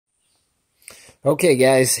Okay,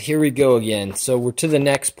 guys, here we go again. So we're to the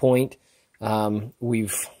next point.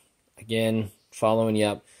 We've, again, following you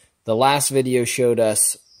up. The last video showed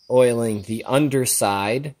us oiling the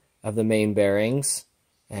underside of the main bearings,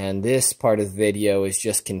 and this part of the video is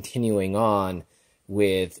just continuing on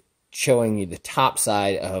with showing you the top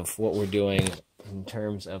side of what we're doing in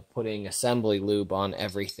terms of putting assembly lube on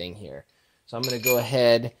everything here. So I'm going to go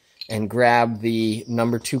ahead and grab the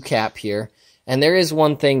number 2 cap here. And there is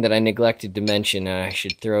one thing that I neglected to mention I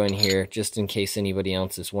should throw in here just in case anybody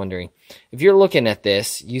else is wondering. If you're looking at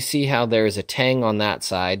this, you see how there's a tang on that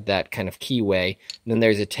side, that kind of keyway, and then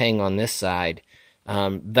there's a tang on this side.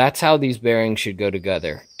 That's how these bearings should go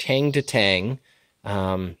together, tang to tang.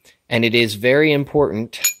 And it is very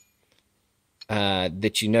important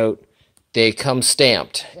that you note they come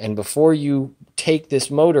stamped. And before you take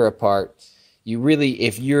this motor apart, you really,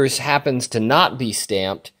 if yours happens to not be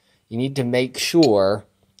stamped, you need to make sure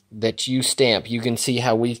that you stamp. You can see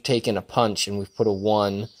how we've taken a punch and we've put a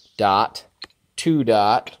 1 dot, 2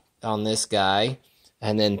 dot on this guy,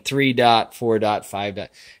 and then 3 dot, 4 dot, 5 dot.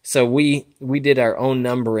 So we did our own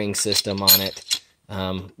numbering system on it.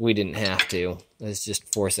 We didn't have to. It's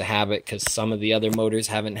just force of habit because some of the other motors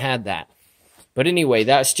haven't had that. But anyway,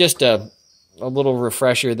 that's just a little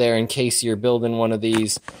refresher there in case you're building one of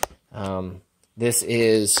these. This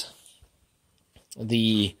is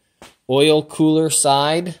the oil cooler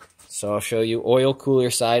side. So I'll show you oil cooler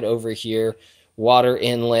side over here. Water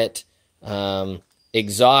inlet,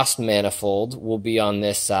 exhaust manifold will be on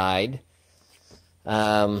this side.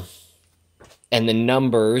 And the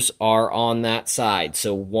numbers are on that side.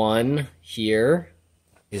 So 1 here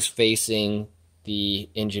is facing the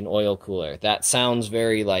engine oil cooler. That sounds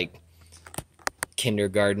very like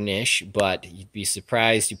kindergarten-ish, but you'd be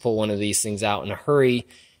surprised. You pull one of these things out in a hurry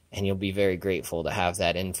and you'll be very grateful to have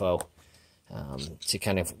that info to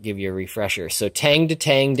kind of give you a refresher. So tang to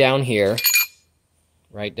tang down here,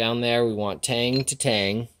 right down there, we want tang to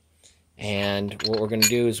tang. And what we're going to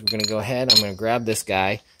do is we're going to go ahead, I'm going to grab this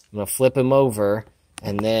guy, I'm going to flip him over,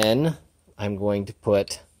 and then I'm going to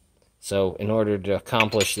put, so in order to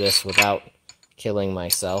accomplish this without killing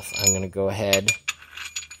myself, I'm going to go ahead,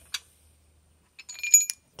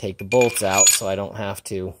 take the bolts out so I don't have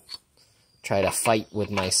to try to fight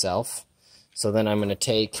with myself. So then I'm going to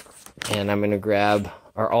take and I'm going to grab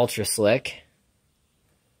our Ultra Slick.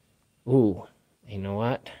 Ooh, you know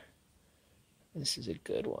what? This is a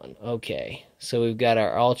good one. Okay, so we've got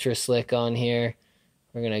our Ultra Slick on here.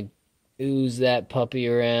 We're going to ooze that puppy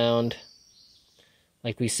around.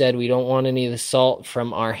 Like we said, we don't want any of the salt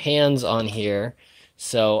from our hands on here.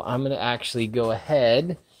 So I'm going to actually go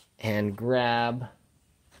ahead and grab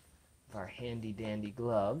our handy dandy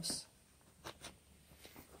gloves.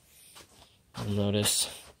 You'll notice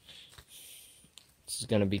this is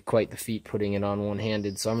going to be quite the feat putting it on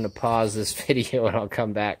one-handed, so I'm going to pause this video and I'll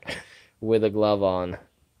come back with a glove on.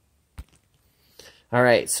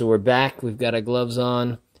 Alright, so we're back. We've got our gloves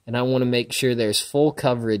on, and I want to make sure there's full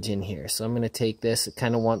coverage in here. So I'm going to take this. It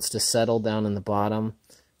kind of wants to settle down in the bottom.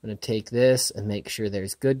 I'm going to take this and make sure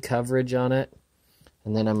there's good coverage on it.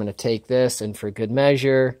 And then I'm going to take this, and for good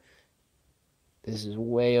measure, this is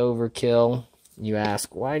way overkill. You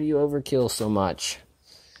ask, why do you overkill so much?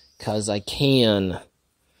 Because I can.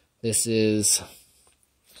 This is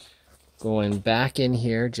going back in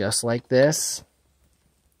here just like this.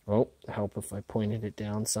 Oh, help if I pointed it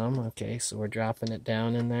down some. Okay, so we're dropping it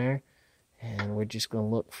down in there. And we're just going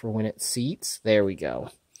to look for when it seats. There we go.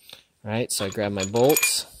 Alright, so I grab my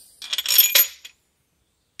bolts.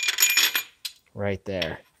 Right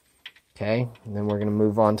there. Okay, and then we're going to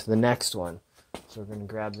move on to the next one. So we're going to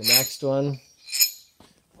grab the next one,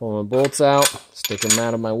 pull my bolts out, stick them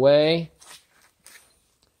out of my way.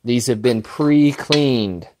 These have been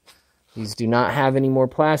pre-cleaned. These do not have any more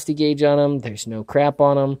plastic gauge on them. There's no crap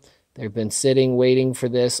on them. They've been sitting waiting for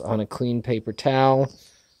this on a clean paper towel.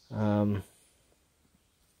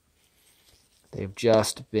 They've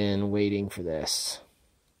just been waiting for this.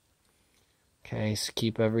 Okay, so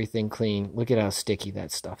keep everything clean. Look at how sticky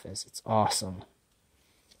that stuff is. It's awesome.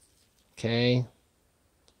 Okay,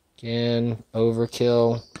 again,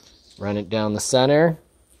 overkill, run it down the center.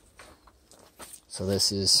 So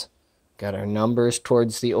this is, got our numbers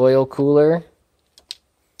towards the oil cooler.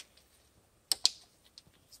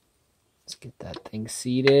 Let's get that thing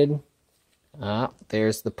seated.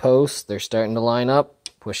 There's the posts, they're starting to line up.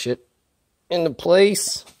 Push it into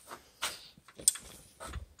place.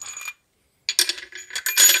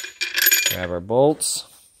 Grab our bolts,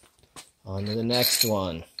 on to the next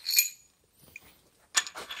one.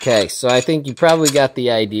 Okay, so I think you probably got the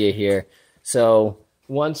idea here. So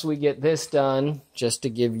once we get this done, just to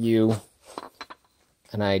give you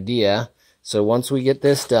an idea. So once we get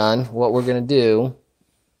this done, what we're going to do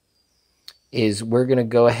is we're going to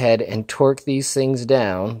go ahead and torque these things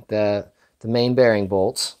down, the main bearing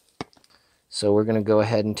bolts. So we're going to go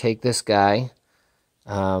ahead and take this guy,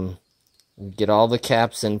 get all the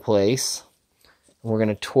caps in place. We're going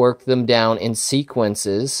to torque them down in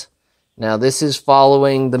sequences. Now this is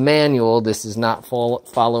following the manual. This is not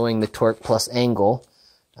following the torque plus angle.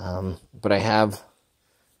 But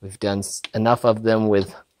we've done enough of them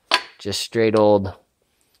with just straight old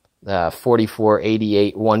 44,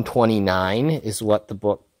 88, 129 is what the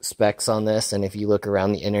book specs on this. And if you look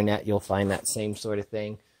around the internet, you'll find that same sort of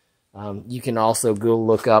thing. You can also go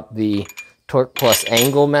look up the torque plus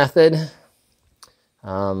angle method.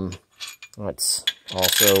 That's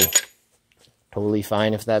also totally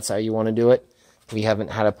fine if that's how you want to do it. We haven't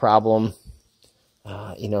had a problem.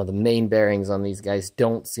 You know, the main bearings on these guys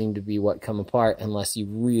don't seem to be what come apart unless you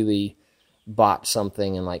really botch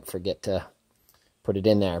something and like forget to put it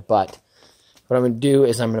in there. But what I'm going to do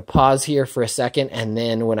is I'm going to pause here for a second, and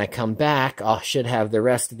then when I come back, I should have the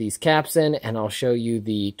rest of these caps in, and I'll show you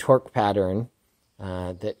the torque pattern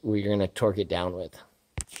that we're going to torque it down with.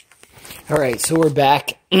 All right, so we're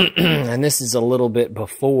back, and this is a little bit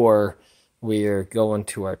before we're going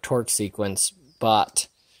to our torque sequence, but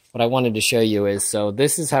what I wanted to show you is, so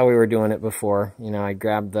this is how we were doing it before. You know, I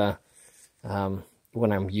grabbed the,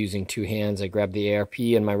 when I'm using two hands, I grab the ARP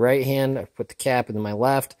in my right hand, I put the cap in my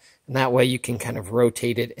left, and that way you can kind of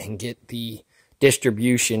rotate it and get the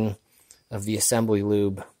distribution of the assembly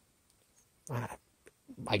lube,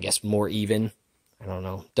 I guess, more even. I don't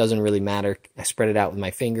know. Doesn't really matter. I spread it out with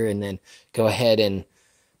my finger and then go ahead and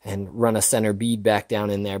run a center bead back down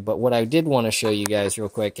in there. But what I did want to show you guys real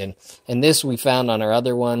quick, and this we found on our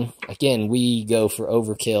other one. Again, we go for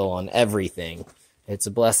overkill on everything. It's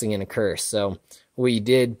a blessing and a curse. So we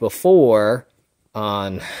did before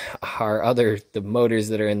on our the motors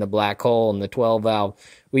that are in the black hole and the 12 valve,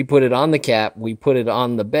 we put it on the cap, we put it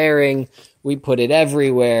on the bearing, we put it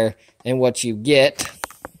everywhere, and what you get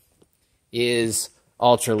is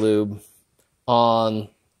Ultra Lube on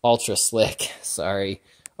Ultra Slick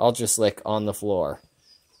on the floor.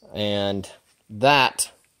 And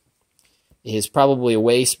that is probably a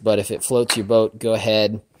waste, but if it floats your boat, go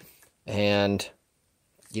ahead and,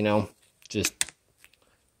 you know, just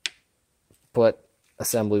put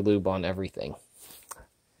assembly lube on everything,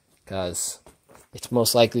 because it's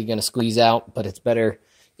most likely going to squeeze out, but it's better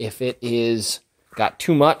if it is got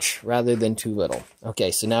too much rather than too little.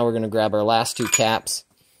 Okay, so now we're going to grab our last two caps.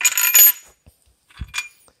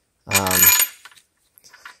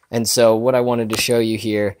 And so what I wanted to show you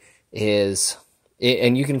here is,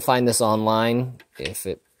 and you can find this online if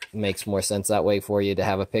it makes more sense that way for you to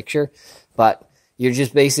have a picture, but you're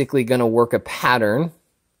just basically going to work a pattern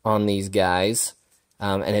on these guys,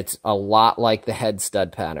 and it's a lot like the head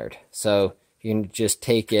stud pattern. So you can just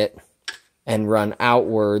take it and run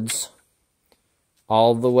outwards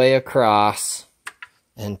all the way across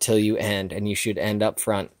until you end, and you should end up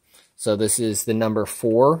front. So this is the number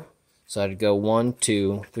 4. So I'd go 1,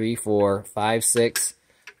 2, 3, 4, 5, 6,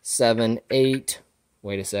 7, 8.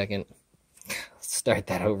 Wait a second. Start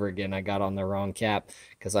that over again. I got on the wrong cap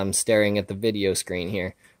because I'm staring at the video screen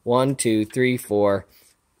here. 1, 2, 3, 4.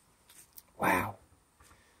 Wow.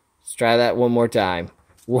 Let's try that one more time.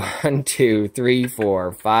 1, 2, 3,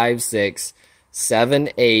 4, 5, 6, 7,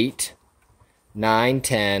 8, 9,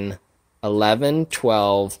 10, 11,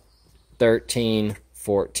 12, 13,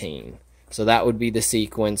 14. So that would be the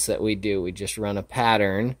sequence that we do. We just run a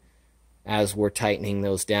pattern as we're tightening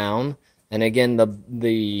those down. And again,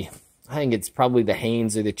 I think it's probably the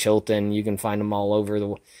Haynes or the Chilton. You can find them all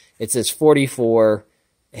over. It says 44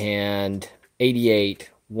 and 88,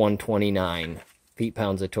 129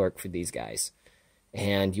 feet-pounds of torque for these guys.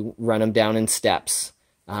 And you run them down in steps.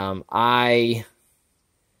 I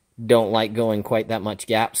don't like going quite that much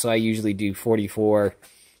gap, so I usually do 44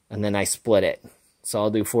 and then I split it. So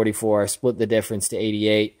I'll do 44, split the difference to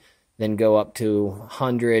 88, then go up to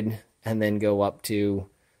 100, and then go up to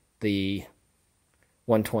the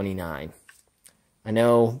 129. I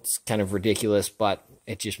know it's kind of ridiculous, but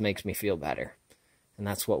it just makes me feel better. And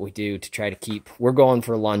that's what we do to try to keep, we're going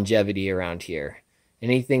for longevity around here.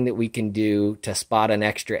 Anything that we can do to spot an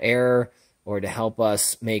extra error or to help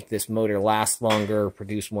us make this motor last longer,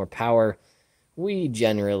 produce more power, we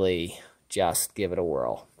generally just give it a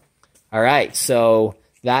whirl. All right, so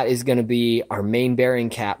that is going to be our main bearing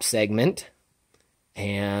cap segment.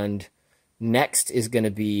 And next is going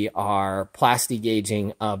to be our plasti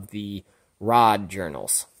gauging of the rod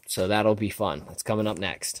journals. So that'll be fun. That's coming up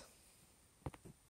next.